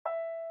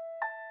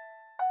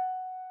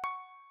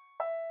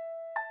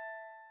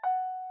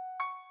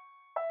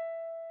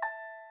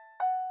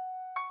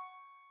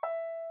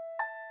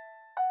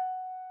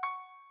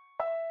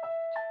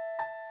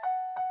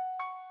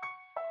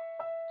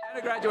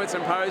Undergraduate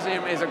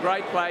Symposium is a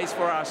great place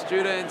for our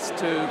students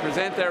to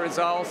present their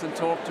results and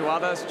talk to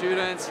other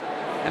students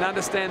and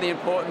understand the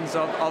importance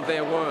of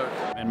their work.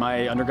 And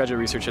my undergraduate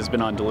research has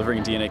been on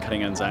delivering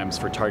DNA-cutting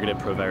enzymes for targeted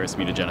provirus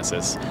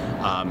mutagenesis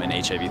and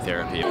HIV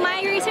therapy.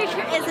 My research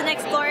is an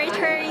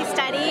exploratory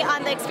study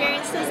on the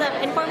experiences of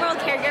informal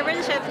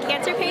caregivers of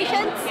cancer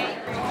patients.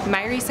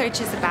 My research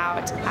is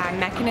about a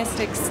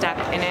mechanistic step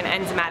in an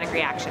enzymatic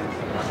reaction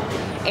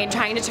and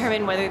trying to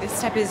determine whether this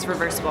step is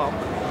reversible.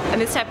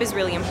 And this step is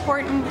really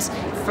important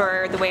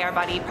for the way our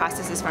body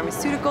processes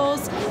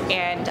pharmaceuticals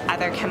and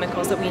other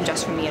chemicals that we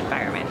ingest from the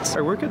environment.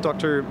 I work at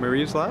Dr.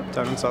 Marie's lab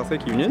down in South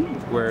Lake Union,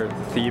 where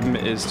the theme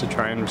is to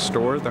try and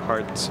restore the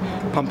heart's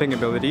pumping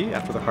ability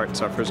after the heart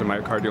suffers a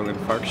myocardial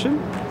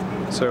infarction.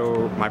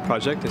 So my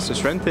project is to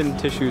strengthen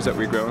tissues that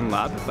we grow in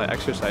lab by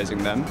exercising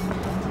them,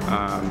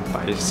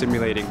 by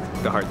simulating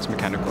the heart's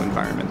mechanical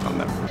environment on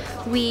them.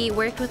 We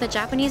worked with the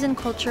Japanese and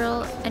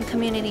Cultural and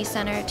Community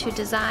Center to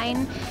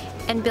design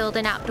and build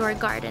an outdoor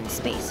garden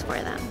space for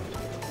them.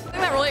 The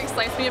thing that really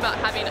excites me about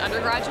having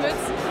undergraduates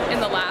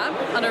in the lab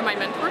under my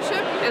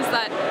mentorship is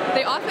that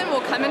they often will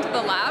come into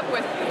the lab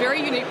with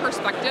very unique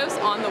perspectives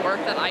on the work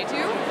that I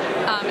do,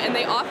 and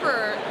they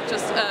offer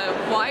just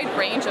a wide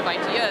range of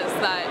ideas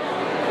that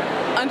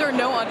under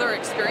no other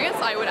experience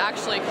I would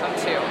actually come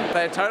to.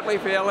 They're totally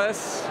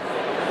fearless.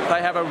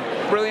 They have a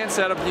brilliant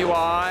set of new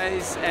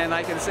eyes, and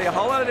they can see a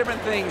whole lot of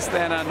different things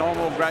than a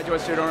normal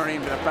graduate student or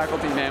even a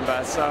faculty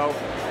member. So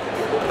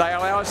they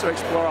allow us to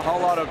explore a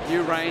whole lot of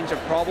new range of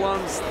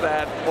problems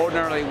that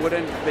ordinarily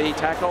wouldn't be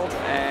tackled,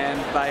 and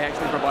they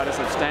actually provide a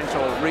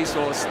substantial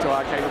resource to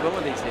our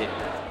capabilities here.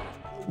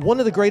 One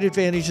of the great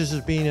advantages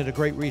of being at a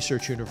great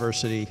research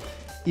university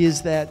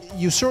is that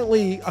you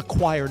certainly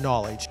acquire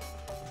knowledge,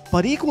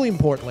 but equally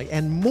importantly,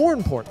 and more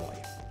importantly,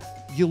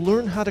 you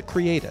learn how to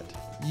create it.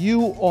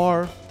 You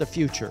are the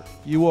future.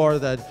 You are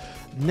the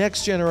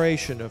next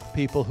generation of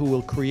people who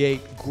will create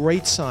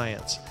great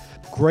science,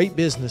 great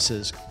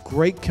businesses,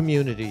 great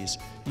communities.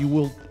 You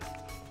will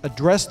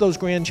address those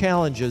grand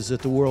challenges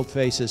that the world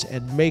faces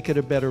and make it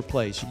a better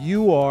place.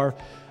 You are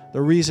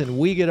the reason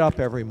we get up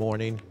every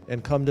morning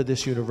and come to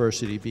this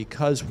university,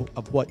 because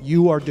of what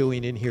you are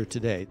doing in here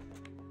today.